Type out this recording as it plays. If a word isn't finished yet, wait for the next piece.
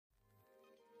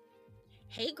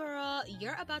Hey girl,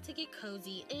 you're about to get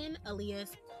cozy in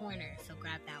Aaliyah's corner. So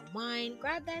grab that wine,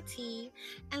 grab that tea,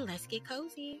 and let's get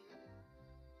cozy.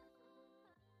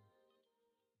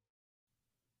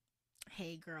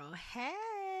 Hey girl,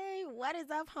 hey, what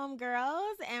is up,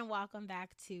 homegirls? And welcome back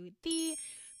to the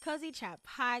Cozy Chat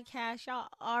Podcast. Y'all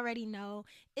already know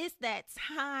it's that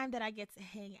time that I get to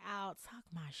hang out, talk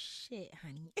my shit,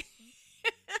 honey.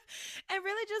 And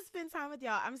really just spend time with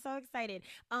y'all. I'm so excited.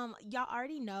 Y'all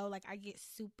already know, like, I get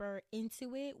super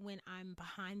into it when I'm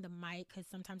behind the mic because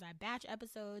sometimes I batch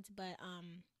episodes, but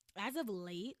as of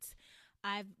late,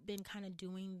 I've been kind of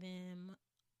doing them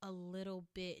a little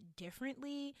bit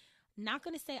differently. Not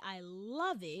gonna say I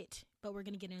love it, but we're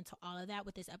gonna get into all of that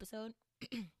with this episode.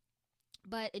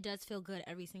 But it does feel good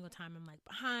every single time I'm like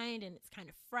behind and it's kind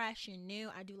of fresh and new.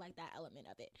 I do like that element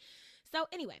of it. So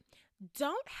anyway,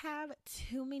 don't have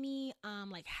too many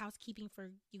like housekeeping for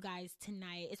you guys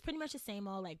tonight. It's pretty much the same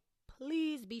old. Like,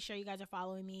 please be sure you guys are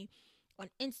following me on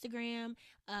Instagram.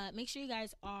 Make sure you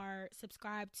guys are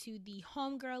subscribed to the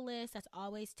homegirl list that's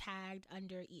always tagged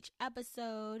under each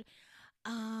episode.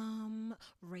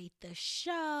 Rate the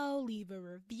show, leave a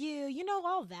review,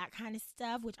 all that kind of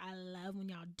stuff, which I love when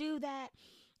y'all do that.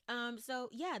 So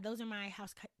yeah, those are my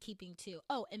housekeeping too.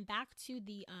 Oh, and back to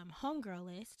the homegirl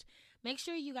list. Make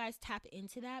sure you guys tap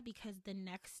into that because the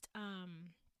next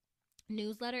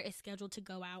newsletter is scheduled to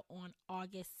go out on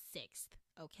August 6th.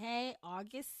 Okay,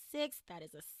 August 6th, that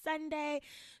is a Sunday.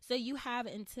 So you have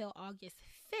until August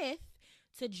 5th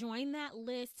to join that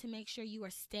list to make sure you are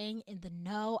staying in the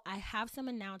know. I have some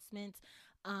announcements.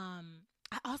 I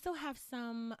also have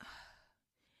some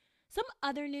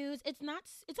other news. It's not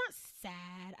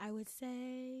sad, I would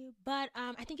say, but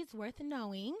I think it's worth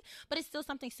knowing, but it's still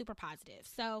something super positive.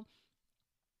 So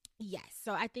yes,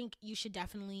 so I think you should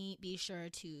definitely be sure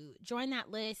to join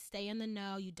that list, stay in the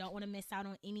know. You don't want to miss out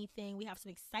on anything. We have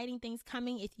some exciting things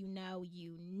coming. If you know,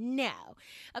 you know.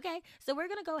 Okay, so we're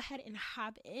going to go ahead and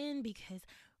hop in because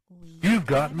you've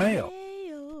got mail.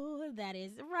 That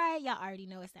is right. Y'all already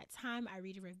know it's that time. I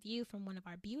read a review from one of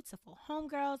our beautiful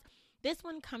homegirls. This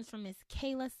one comes from Miss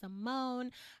Kayla Simone.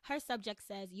 Her subject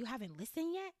says, "You haven't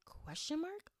listened yet? Question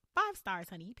mark. 5 stars,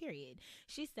 honey, period."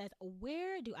 She says,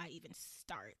 "Where do I even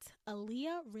start?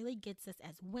 Aaliyah really gets us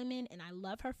as women, and I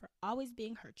love her for always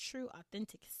being her true,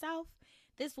 authentic self.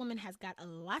 This woman has got a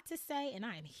lot to say, and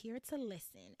I am here to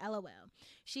listen. LOL.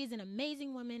 She is an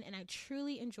amazing woman, and I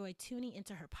truly enjoy tuning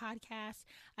into her podcast.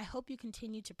 I hope you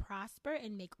continue to prosper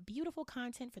and make beautiful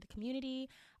content for the community.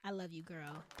 I love you,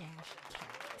 girl. Dash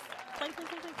Clayton."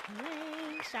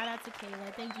 Shout out to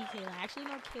Kayla. Thank you, Kayla. I actually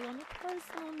know Kayla on a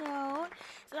personal note,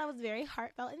 so that was very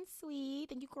heartfelt and sweet.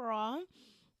 Thank you, girl.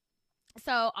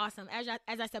 So awesome. As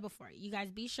I said before, you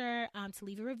guys be sure to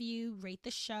leave a review, rate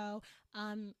the show,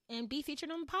 and be featured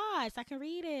on the pod so I can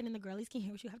read it and the girlies can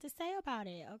hear what you have to say about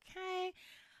it. Okay.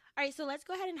 All right. So let's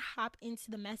go ahead and hop into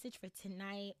the message for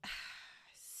tonight.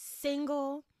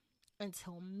 Single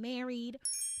until married,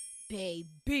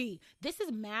 baby. This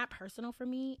is mad personal for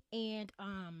me, and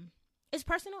it's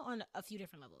personal on a few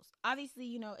different levels.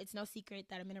 Obviously, it's no secret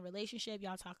that I'm in a relationship.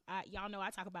 Y'all know I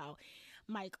talk about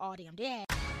Mike all damn day.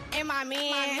 And my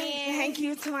man, thank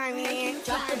you to my man.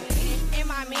 Drop the beat. And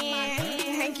my man,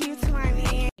 thank you to my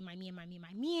man. My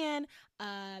man.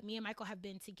 Me and Michael have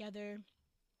been together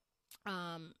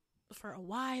for a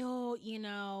while.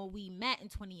 We met in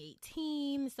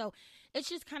 2018. So it's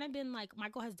just kind of been like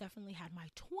Michael has definitely had my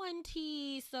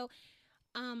 20s. So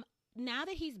now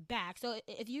that he's back, so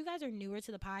if you guys are newer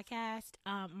to the podcast,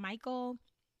 I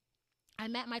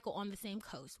met Michael on the same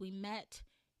coast. We met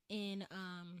in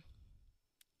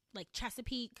like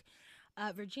Chesapeake,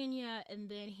 Virginia, and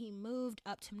then he moved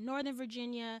up to Northern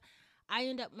Virginia.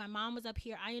 My mom was up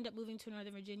here. I ended up moving to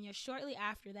Northern Virginia. Shortly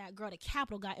after that, girl, the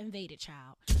capital got invaded,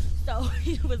 child. So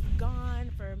he was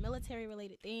gone for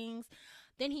military-related things.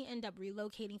 Then he ended up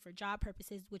relocating for job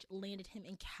purposes, which landed him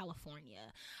in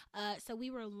California. So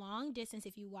we were long distance.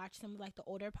 If you watch some of like the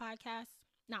older podcasts,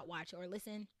 not watch or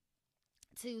listen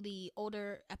to the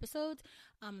older episodes,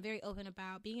 I'm very open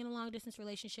about being in a long distance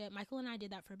relationship. Michael and I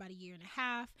did that for about 1.5 years,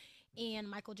 and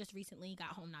Michael just recently got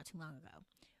home not too long ago.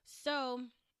 So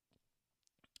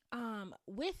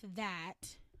with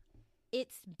that,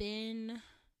 it's been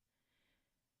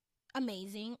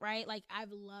amazing, right? Like,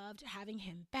 I've loved having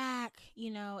him back.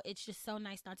 It's just so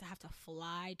nice not to have to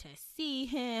fly to see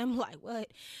him. Like,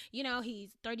 what?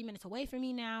 He's 30 minutes away from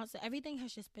me now. So everything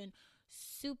has just been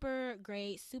super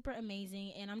great, super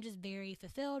amazing, and I'm just very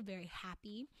fulfilled, very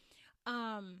happy.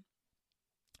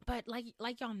 But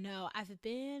like y'all know, I've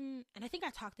been, and I think I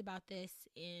talked about this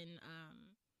in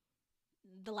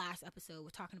the last episode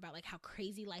was talking about like how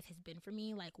crazy life has been for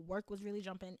me. Like work was really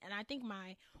jumping, and I think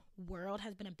my world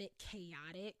has been a bit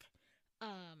chaotic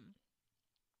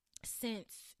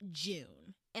since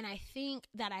June. And I think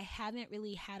that I haven't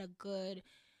really had a good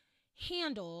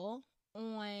handle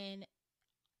on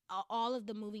all of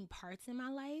the moving parts in my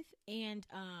life. And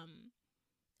I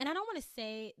don't want to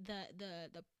say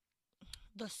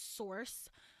the source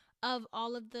of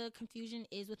all of the confusion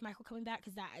is with Michael coming back,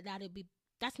 because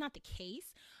that's not the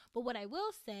case. But what I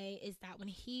will say is that when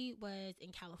he was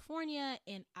in California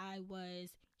and I was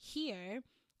here,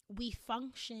 we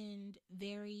functioned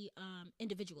very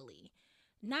individually.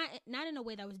 Not in a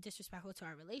way that was disrespectful to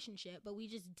our relationship, but we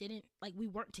just didn't, like, we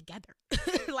weren't together.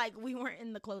 Like we weren't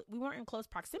in close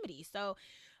proximity. So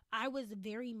I was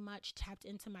very much tapped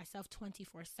into myself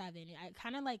 24/7. I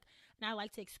kind of like, and I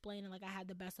like to explain it like I had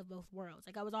the best of both worlds.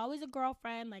 Like I was always a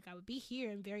girlfriend, like I would be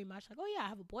here and very much like, oh yeah, I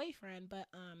have a boyfriend, but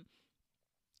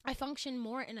I functioned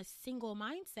more in a single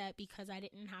mindset because I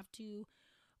didn't have to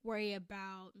worry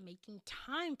about making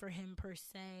time for him per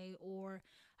se, or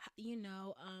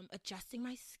adjusting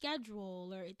my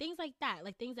schedule or things like that,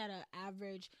 like things that an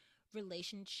average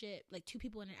relationship, like two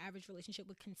people in an average relationship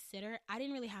would consider. I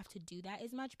didn't really have to do that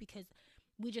as much because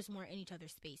we just weren't in each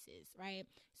other's spaces, right?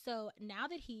 So now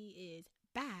that he is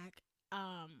back,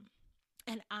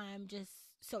 and I'm just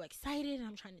so excited, and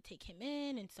I'm trying to take him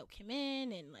in and soak him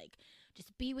in and like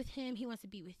just be with him. He wants to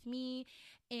be with me.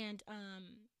 And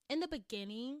in the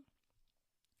beginning,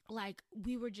 like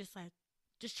we were just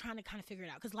trying to kind of figure it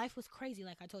out, because life was crazy.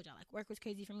 Like I told y'all, like work was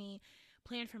crazy for me.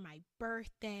 Planned for my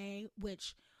birthday,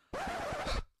 which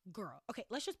girl, okay,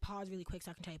 let's just pause really quick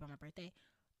so I can tell you about my birthday.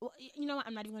 Well, you know what?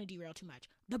 I'm not even going to derail too much.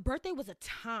 The birthday was a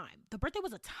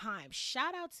time.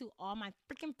 Shout out to all my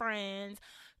freaking friends.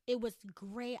 It was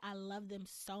great. I love them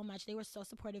so much. They were so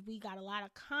supportive. We got a lot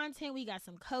of content. We got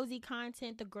some cozy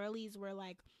content. The girlies were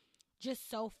like just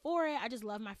so for it. I just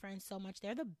love my friends so much.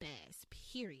 They're the best,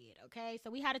 period. Okay,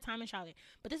 so we had a time in Charlotte.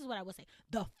 But this is what I will say.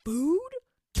 The food,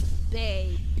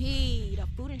 baby. The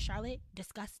food in Charlotte,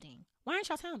 disgusting. Why aren't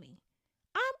y'all telling me?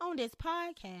 I'm on this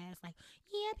podcast like,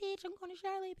 yeah, bitch, I'm going to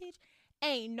Charlotte, bitch.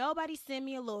 Ain't nobody send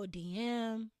me a little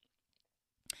DM.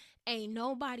 Ain't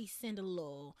nobody send a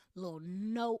little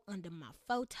note under my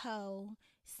photo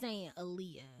saying,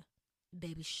 Aaliyah,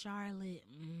 baby Charlotte.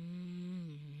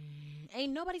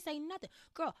 Ain't nobody say nothing.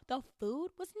 Girl, the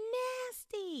food was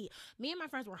nasty. Me and my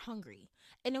friends were hungry.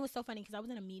 And it was so funny because I was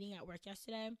in a meeting at work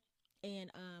yesterday. And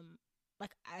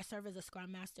like I serve as a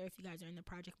scrum master if you guys are in the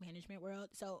project management world.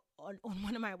 So on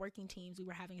one of my working teams, we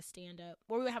were having a stand-up,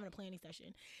 or we were having a planning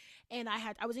session. And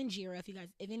I was in Jira, if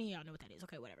any of y'all know what that is.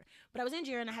 Okay, whatever. But I was in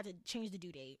Jira and I had to change the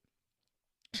due date.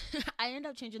 I ended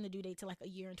up changing the due date to like a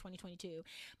year in 2022.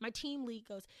 My team lead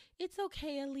goes, it's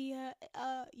okay, Aaliyah,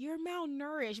 you're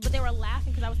malnourished. But they were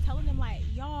laughing because I was telling them like,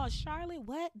 y'all, Charlotte,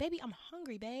 what? Baby, I'm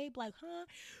hungry, babe. Like, huh?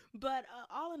 But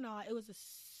all in all, it was a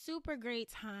super great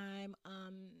time.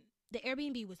 The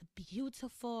Airbnb was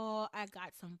beautiful. I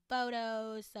got some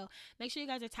photos. So make sure you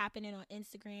guys are tapping in on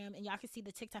Instagram, and y'all can see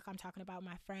the TikTok I'm talking about.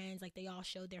 My friends, like they all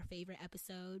showed their favorite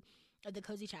episode of the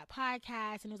Cozy Chat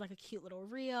podcast, and it was like a cute little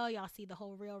reel. Y'all see the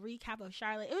whole reel recap of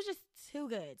Charlotte. It was just too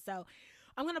good. So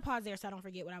I'm going to pause there so I don't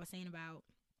forget what I was saying about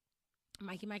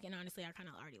Mikey Mike, and honestly, I kind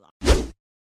of already lost.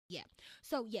 Yeah.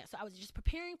 So I was just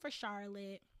preparing for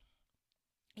Charlotte,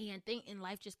 and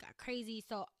life just got crazy.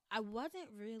 So I wasn't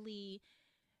really...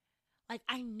 like,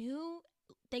 I knew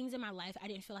things in my life, I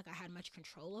didn't feel like I had much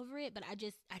control over it, but I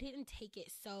didn't take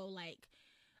it so, like,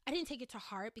 I didn't take it to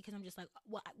heart because I'm just like,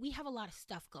 well, we have a lot of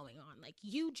stuff going on. Like,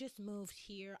 you just moved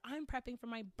here. I'm prepping for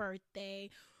my birthday.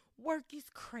 Work is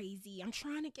crazy. I'm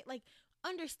trying to get, like,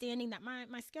 understanding that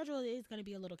my schedule is going to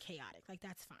be a little chaotic. Like,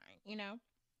 that's fine, you know?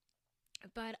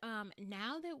 But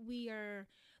now that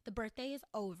the birthday is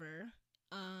over,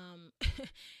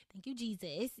 thank you,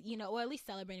 Jesus, or at least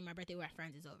celebrating my birthday with my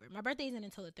friends is over. My birthday isn't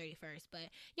until the 31st, but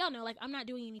y'all know, like, I'm not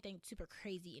doing anything super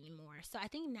crazy anymore. So I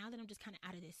think now that I'm just kind of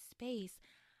out of this space,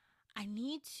 I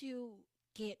need to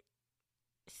get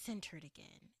centered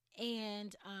again.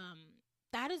 And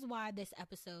that is why this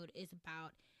episode is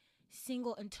about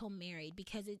single until married,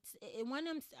 because it's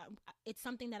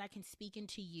something that I can speak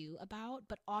into you about,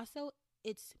 but also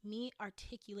it's me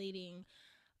articulating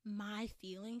my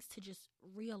feelings to just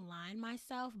realign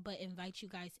myself, but invite you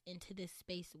guys into this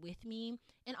space with me,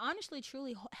 and honestly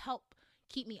truly help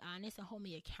keep me honest and hold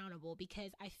me accountable,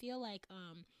 because I feel like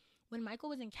when Michael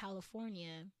was in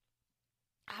California,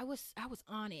 I was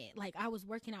on it. Like, I was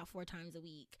working out 4 times a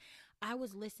week. I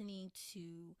was listening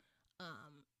to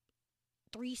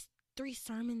 3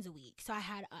 sermons a week. So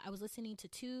I was listening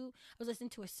to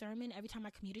a sermon every time I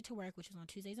commuted to work, which was on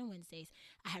Tuesdays and Wednesdays.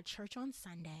 I had church on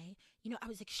Sunday. I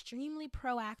was extremely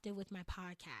proactive with my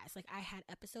podcast. Like, I had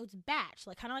episodes batch,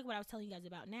 like kind of like what I was telling you guys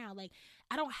about now. Like,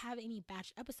 I don't have any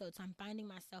batch episodes, so I'm finding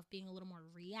myself being a little more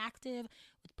reactive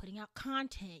with putting out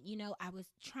content. I was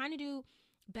trying to do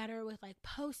better with like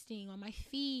posting on my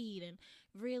feed and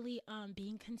really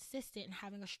being consistent and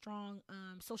having a strong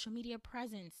social media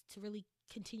presence to really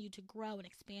continue to grow and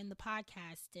expand the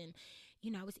podcast. And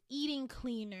I was eating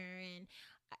cleaner, and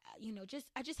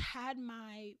I just had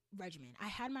my regimen. I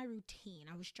had my routine.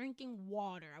 I was drinking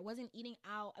water. I wasn't eating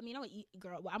out. I mean, I would eat,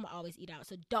 girl. Well, I'm always eat out,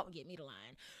 so don't get me to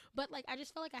lying. But like, I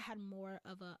just felt like I had more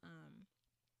of a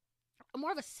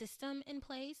system in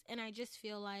place, and I just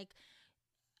feel like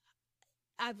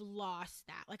I've lost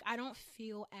that. Like, I don't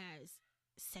feel as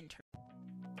centered.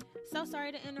 So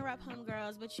sorry to interrupt,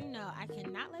 homegirls, but I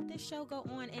cannot let this show go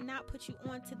on and not put you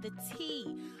on to the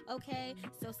tea, okay?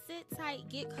 So sit tight,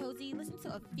 get cozy, listen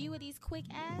to a few of these quick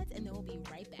ads, and then we'll be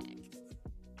right back.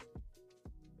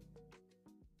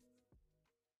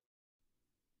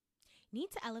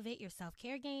 Need to elevate your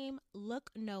self-care game?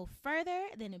 Look no further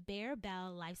than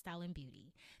Barebell Lifestyle and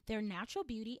Beauty. Their natural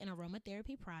beauty and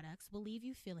aromatherapy products will leave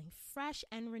you feeling fresh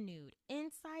and renewed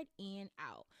inside and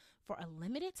out. For a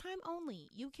limited time only,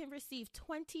 you can receive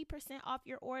 20% off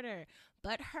your order.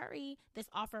 But hurry, this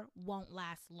offer won't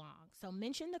last long. So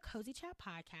mention the Cozy Chat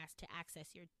podcast to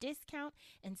access your discount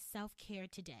and self-care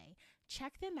today.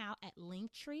 Check them out at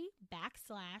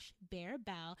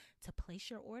Linktree/Barebell to place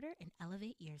your order and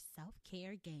elevate your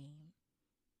self-care game.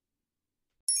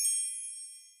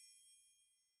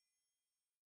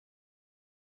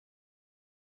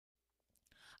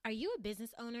 Are you a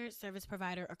business owner, service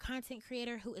provider, or content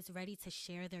creator who is ready to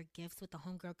share their gifts with the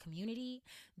homegirl community?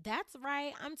 That's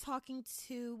right. I'm talking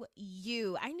to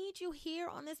you. I need you here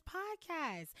on this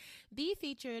podcast. Be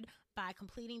featured by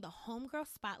completing the Homegirl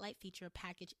Spotlight Feature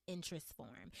Package interest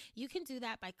form. You can do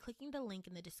that by clicking the link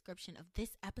in the description of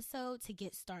this episode to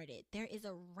get started. There is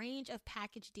a range of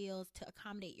package deals to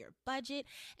accommodate your budget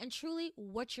and truly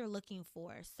what you're looking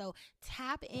for. So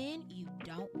tap in. You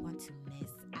don't want to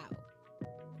miss out.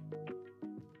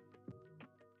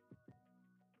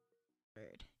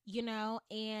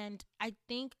 And I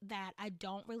think that I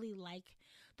don't really like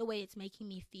the way it's making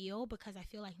me feel, because I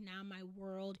feel like now my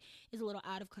world is a little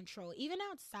out of control, even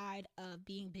outside of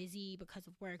being busy because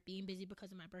of work, being busy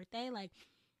because of my birthday. Like,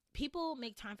 people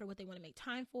make time for what they want to make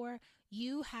time for.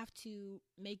 You have to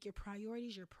make your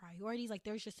priorities. Like,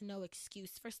 there's just no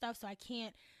excuse for stuff. So I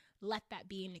can't let that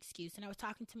be an excuse. And I was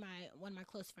talking to one of my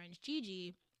close friends,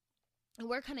 Gigi, and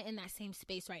we're kind of in that same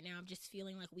space right now. I'm just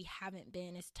feeling like we haven't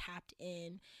been as tapped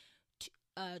in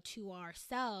to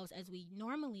ourselves as we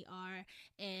normally are.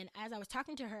 And as I was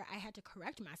talking to her, I had to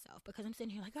correct myself, because I'm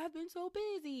sitting here like, I've been so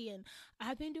busy and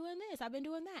I've been doing this, I've been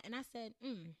doing that. And I said,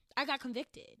 I got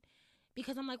convicted,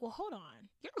 because I'm like, well, hold on.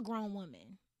 You're a grown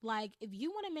woman. Like, if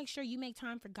you want to make sure you make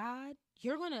time for God,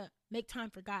 you're going to make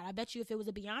time for God. I bet you if it was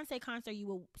a Beyonce concert, you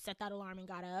would set that alarm and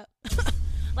got up.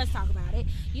 Let's talk about it.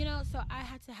 So I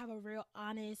had to have a real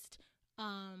honest,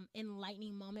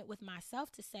 enlightening moment with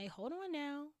myself to say, hold on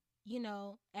now.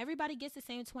 Everybody gets the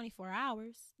same 24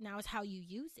 hours. Now it's how you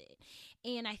use it.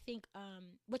 And I think,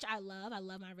 which I love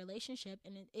my relationship,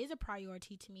 and it is a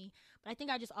priority to me. But I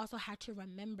think I just also had to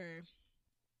remember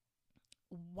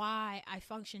why I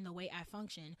function the way I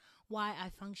function, why I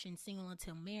function single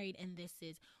until married. And this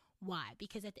is why.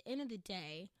 Because at the end of the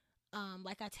day,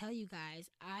 like I tell you guys,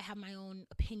 I have my own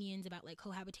opinions about like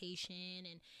cohabitation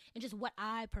and just what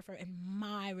I prefer in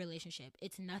my relationship.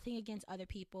 It's nothing against other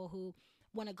people who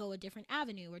want to go a different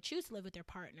avenue or choose to live with their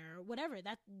partner or whatever.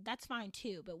 That's fine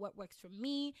too. But what works for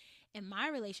me in my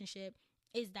relationship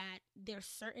is that there's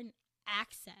certain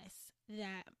access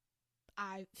that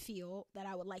I feel that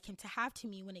I would like him to have to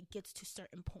me when it gets to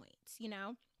certain points,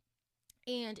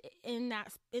 And in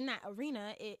that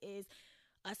arena, it is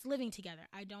us living together.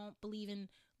 I don't believe in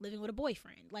living with a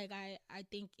boyfriend. Like, I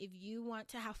think if you want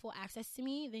to have full access to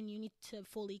me, then you need to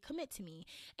fully commit to me.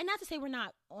 And not to say we're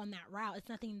not on that route. It's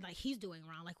nothing like he's doing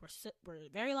wrong. Like, we're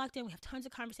very locked in. We have tons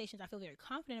of conversations. I feel very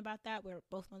confident about that. We're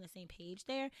both on the same page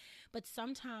there. But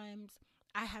sometimes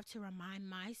I have to remind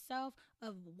myself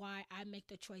of why I make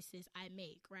the choices I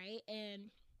make, right?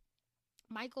 And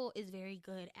Michael is very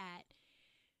good at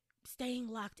staying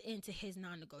locked into his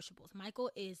non-negotiables. Michael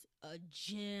is a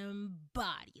gym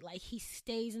body. Like, he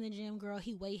stays in the gym, girl.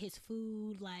 He weigh his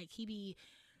food. Like, he be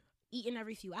eating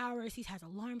every few hours. He has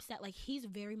alarm set. Like, he's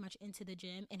very much into the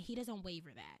gym, and he doesn't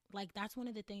waver that. Like, that's one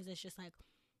of the things that's just like,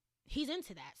 he's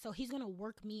into that. So he's going to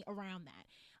work me around that.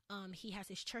 He has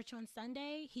his church on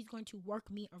Sunday. He's going to work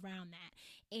me around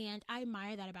that. And I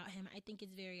admire that about him. I think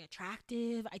it's very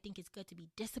attractive. I think it's good to be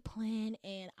disciplined.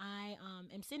 And I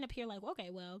am sitting up here like, okay,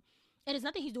 well, it is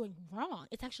nothing he's doing wrong.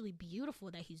 It's actually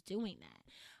beautiful that he's doing that,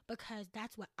 because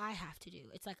that's what I have to do.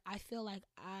 It's like, I feel like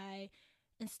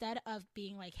instead of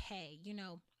being like, hey, you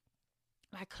know,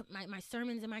 my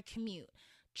sermons in my commute,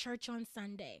 church on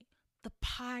Sunday, the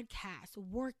podcast,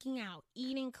 working out,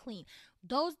 eating clean,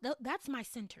 that's my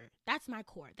center. That's my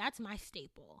core. That's my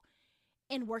staple.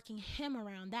 And working him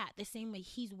around that the same way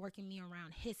he's working me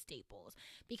around his staples.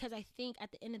 Because I think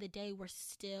at the end of the day, we're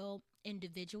still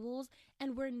individuals,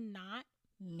 and we're not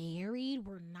married.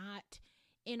 We're not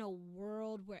in a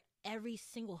world where every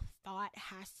single thought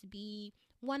has to be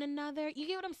one another. You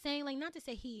get what I'm saying? Like, not to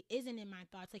say he isn't in my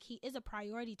thoughts. Like, he is a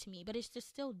priority to me, but it's just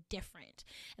still different.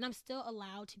 And I'm still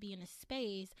allowed to be in a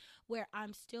space where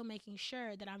I'm still making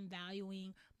sure that I'm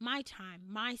valuing my time,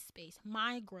 my space,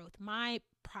 my growth, my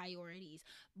priorities,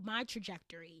 my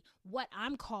trajectory, what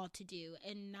I'm called to do,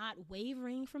 and not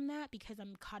wavering from that because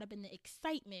I'm caught up in the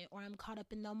excitement or I'm caught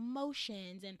up in the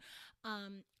emotions. And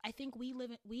I think we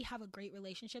have a great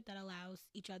relationship that allows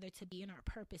each other to be in our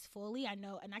purpose fully. I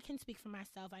know, and I can speak for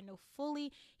myself, I know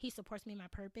fully he supports me in my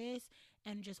purpose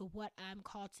and just what I'm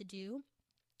called to do.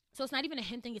 So it's not even a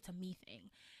him thing, it's a me thing,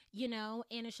 you know?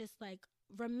 And it's just like,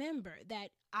 remember that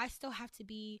I still have to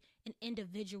be an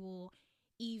individual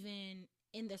even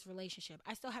in this relationship.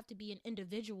 I still have to be an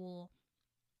individual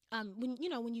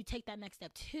when you take that next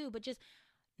step too, but just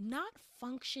not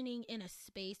functioning in a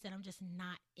space that I'm just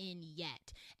not in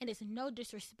yet. And it's no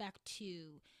disrespect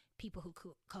to people who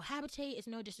cohabitate. It's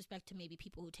no disrespect to maybe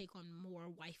people who take on more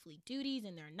wifely duties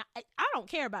and they're not. I don't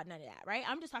care about none of that, right?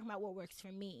 I'm just talking about what works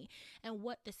for me. And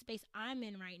what the space I'm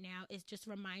in right now is just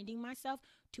reminding myself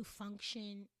to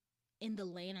function in the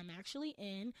lane I'm actually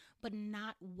in, but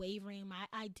not wavering my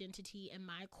identity and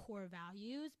my core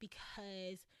values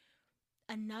because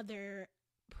another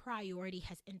priority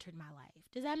has entered my life.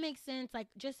 Does that make sense? Like,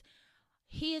 just,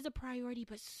 he is a priority,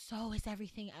 but so is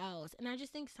everything else. And I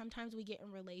just think sometimes we get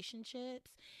in relationships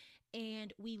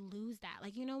and we lose that.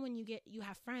 Like, you know, when you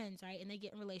have friends, right? And they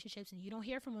get in relationships and you don't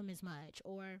hear from them as much,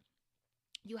 or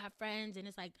you have friends and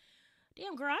it's like,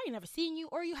 damn girl, I ain't never seen you.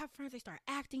 Or you have friends, they start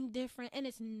acting different, and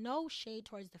it's no shade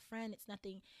towards the friend. It's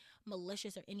nothing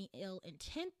malicious or any ill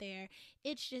intent there.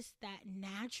 It's just that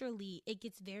naturally it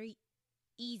gets very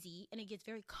easy and it gets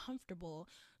very comfortable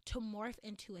to morph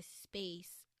into a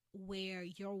space where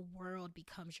your world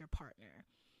becomes your partner.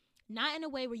 Not in a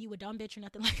way where you a dumb bitch or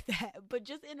nothing like that, but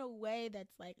just in a way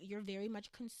that's like you're very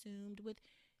much consumed with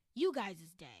you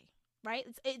guys' day, right?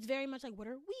 It's very much like, what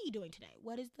are we doing today?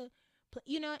 What is the,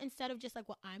 instead of just like,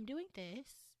 well, I'm doing this,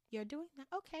 you're doing that.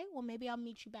 Okay, well, maybe I'll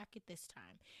meet you back at this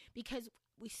time, because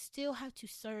we still have to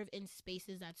serve in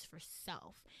spaces that's for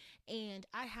self. And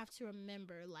I have to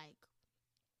remember, like,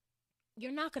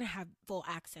 you're not going to have full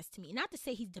access to me. Not to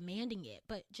say he's demanding it,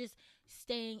 but just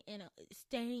staying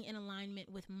in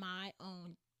alignment with my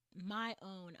own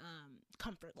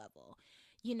comfort level.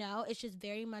 You know, it's just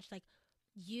very much like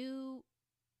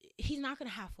he's not going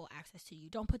to have full access to you.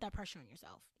 Don't put that pressure on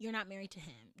yourself. You're not married to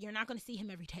him. You're not going to see him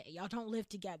every day. Y'all don't live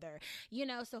together,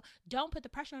 so don't put the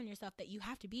pressure on yourself that you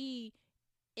have to be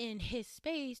in his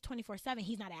space 24/7.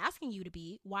 He's not asking you to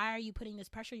be. Why are you putting this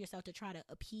pressure on yourself to try to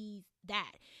appease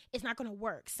that? It's not going to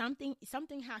work. Something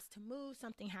has to move,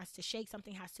 something has to shake,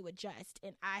 something has to adjust.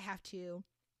 And I have to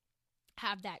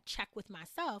have that check with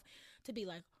myself to be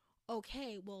like,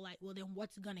 okay, well then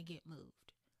what's going to get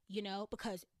moved?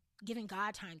 Because giving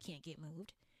God time can't get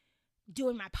moved.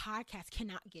 Doing my podcast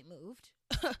cannot get moved.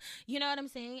 You know what I'm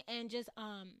saying? And just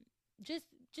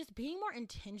being more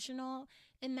intentional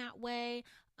in that way,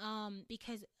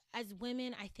 because as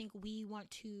women, I think we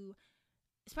want to,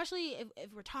 especially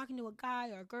if we're talking to a guy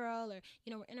or a girl, or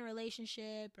we're in a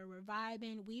relationship or we're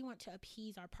vibing, we want to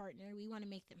appease our partner. We want to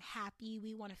make them happy.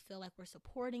 We want to feel like we're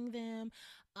supporting them.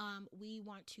 We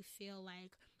want to feel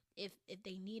like if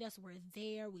they need us, we're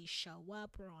there, we show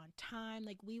up, we're on time.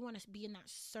 Like, we want to be in that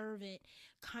servant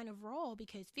kind of role,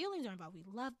 because feelings are involved. We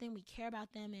love them, we care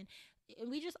about them, and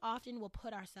we just often will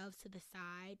put ourselves to the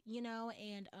side,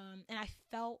 and I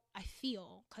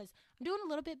feel, because I'm doing a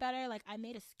little bit better. Like, I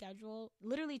made a schedule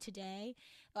literally today.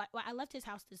 I left his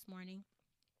house this morning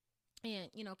and,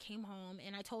 came home,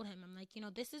 and I told him, I'm like,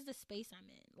 this is the space I'm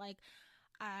in. Like,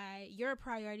 you're a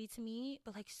priority to me,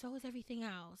 but like, so is everything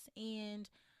else. And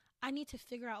I need to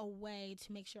figure out a way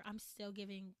to make sure I'm still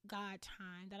giving God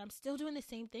time, that I'm still doing the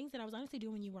same things that I was honestly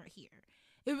doing when you weren't here.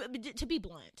 To be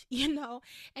blunt,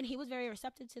 and he was very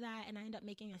receptive to that. And I ended up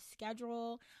making a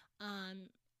schedule, and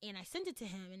I sent it to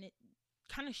him, and it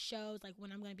kind of shows like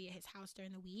when I'm going to be at his house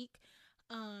during the week.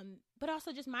 But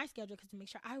also just my schedule, because to make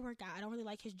sure I work out. I don't really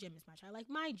like his gym as much. I like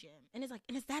my gym. And it's like,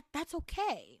 and that's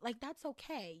okay. Like, that's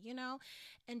okay, you know?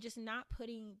 And just not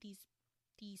putting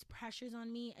these pressures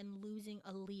on me and losing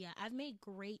Aaliyah. I've made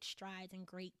great strides and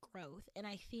great growth. And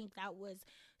I think that was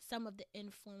some of the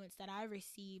influence that I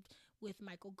received with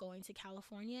Michael going to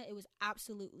California. It was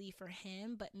absolutely for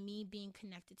him, but me being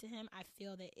connected to him, I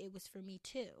feel that it was for me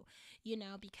too, you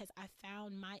know, because I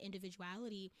found my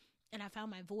individuality and I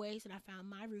found my voice and I found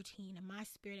my routine and my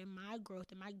spirit and my growth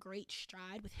and my great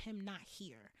stride with him not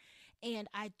here. And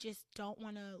I just don't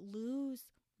want to lose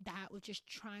that with just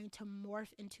trying to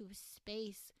morph into a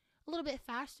space a little bit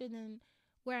faster than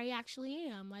where I actually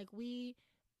am. Like, we,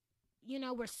 you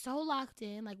know, we're so locked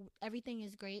in, like everything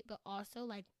is great, but also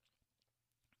like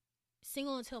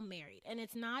single until married. And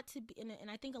it's not to be,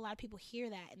 and I think a lot of people hear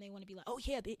that and they want to be like, oh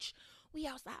yeah, bitch, we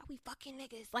outside, we fucking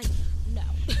niggas. Like, no,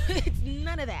 it's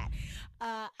none of that.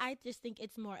 I just think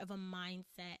it's more of a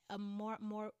mindset, a more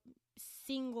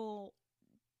single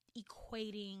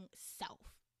equating self,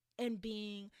 and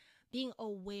being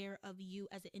aware of you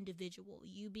as an individual,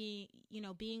 you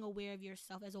being aware of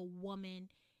yourself as a woman,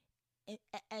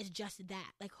 as just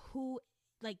that, like who,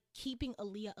 like keeping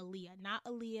Aaliyah, not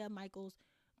Aaliyah, Michael's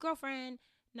girlfriend,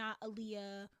 not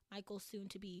Aaliyah, Michael's soon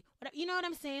to be, whatever, you know what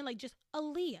I'm saying? Like, just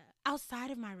Aaliyah outside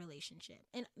of my relationship.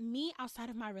 And me outside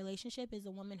of my relationship is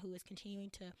a woman who is continuing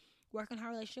to work on her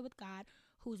relationship with God,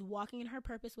 who's walking in her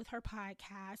purpose with her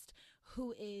podcast,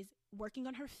 who is working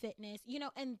on her fitness, you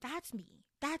know, and that's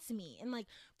me. And like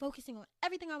focusing on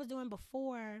everything I was doing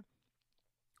before,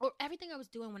 or everything I was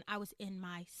doing when I was in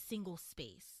my single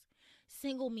space.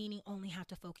 Single meaning only have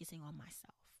to focusing on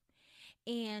myself.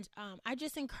 And I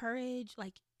just encourage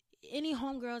like any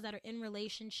homegirls that are in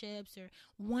relationships or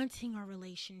wanting a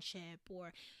relationship,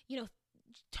 or, you know,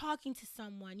 talking to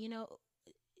someone, you know,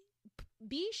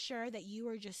 be sure that you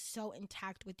are just so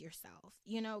intact with yourself.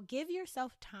 You know, give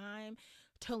yourself time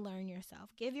to learn yourself.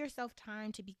 Give yourself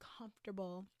time to be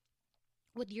comfortable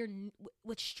with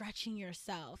stretching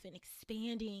yourself and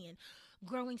expanding and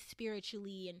growing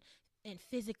spiritually and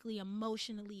physically,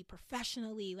 emotionally,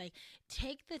 professionally. Like,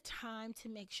 take the time to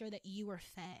make sure that you are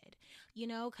fed, you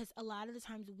know, because a lot of the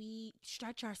times we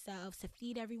stretch ourselves to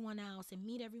feed everyone else and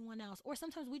meet everyone else, or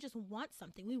sometimes we just want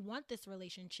something. We want this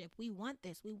relationship. We want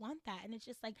this. We want that. And it's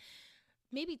just like,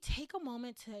 maybe take a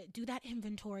moment to do that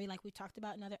inventory, like we talked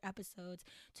about in other episodes,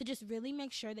 to just really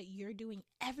make sure that you're doing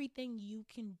everything you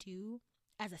can do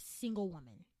as a single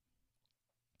woman.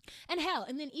 And hell,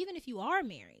 and then even if you are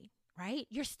married, right,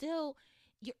 you're still,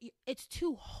 it's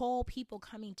two whole people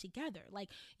coming together. Like,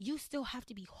 you still have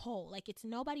to be whole. Like, it's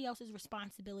nobody else's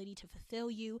responsibility to fulfill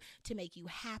you, to make you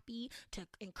happy, to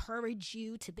encourage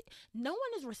you to be. No one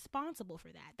is responsible for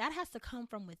that. That has to come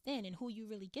from within, and who you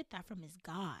really get that from is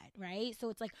God, right?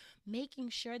 So it's like making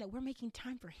sure that we're making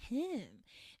time for him,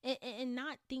 and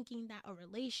not thinking that a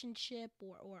relationship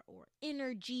or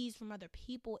energies from other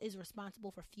people is responsible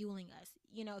for fueling us.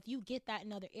 You know, if you get that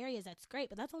in other areas, that's great,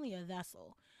 but that's only a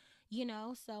vessel. You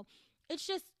know, so it's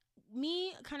just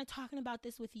me kind of talking about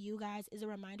this with you guys is a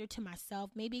reminder to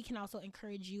myself. Maybe it can also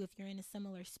encourage you if you're in a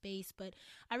similar space, but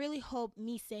I really hope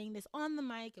me saying this on the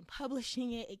mic and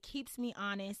publishing it keeps me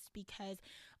honest, because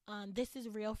this is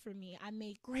real for me. I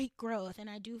made great growth, and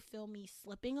I do feel me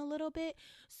slipping a little bit.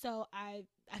 So I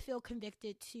feel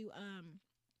convicted to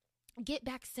get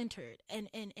back centered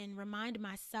and remind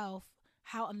myself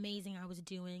how amazing I was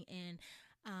doing, and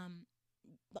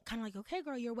kind of like, okay,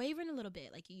 girl, you're wavering a little bit.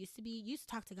 Like, you used to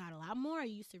talk to God a lot more.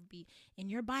 You used to be in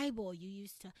your Bible. You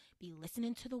used to be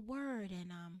listening to the word,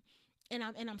 and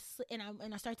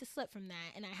I start to slip from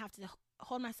that, and I have to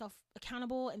hold myself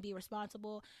accountable and be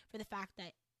responsible for the fact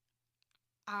that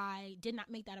I did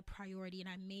not make that a priority, and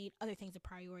I made other things a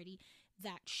priority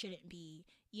that shouldn't be,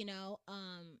 you know,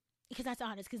 because that's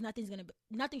honest, because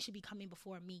nothing should be coming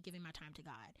before me giving my time to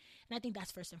God. And I think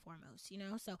that's first and foremost, you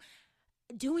know. So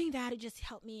doing that, it just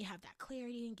helped me have that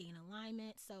clarity and gain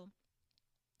alignment. So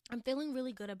I'm feeling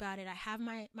really good about it. I have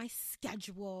my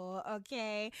schedule,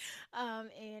 okay,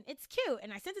 and it's cute.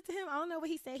 And I sent it to him. I don't know what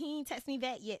he said. He ain't text me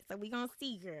back yet, so we gonna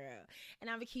see, girl. And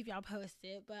I'm gonna keep y'all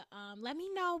posted. But let me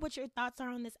know what your thoughts are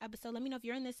on this episode. Let me know if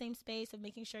you're in the same space of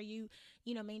making sure you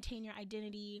maintain your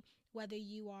identity, whether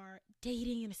you are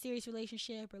dating in a serious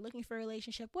relationship or looking for a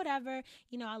relationship, whatever.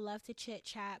 You know, I love to chit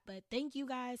chat. But thank you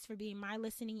guys for being my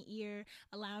listening ear,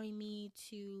 allowing me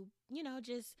to, you know,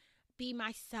 just be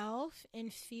myself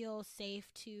and feel safe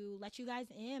to let you guys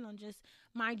in on just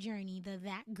my journey, the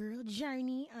That Girl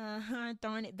journey.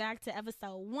 Throwing it back to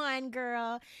episode 1,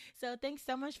 girl. So thanks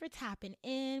so much for tapping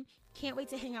in. Can't wait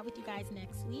to hang out with you guys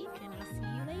next week, and I'll see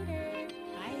you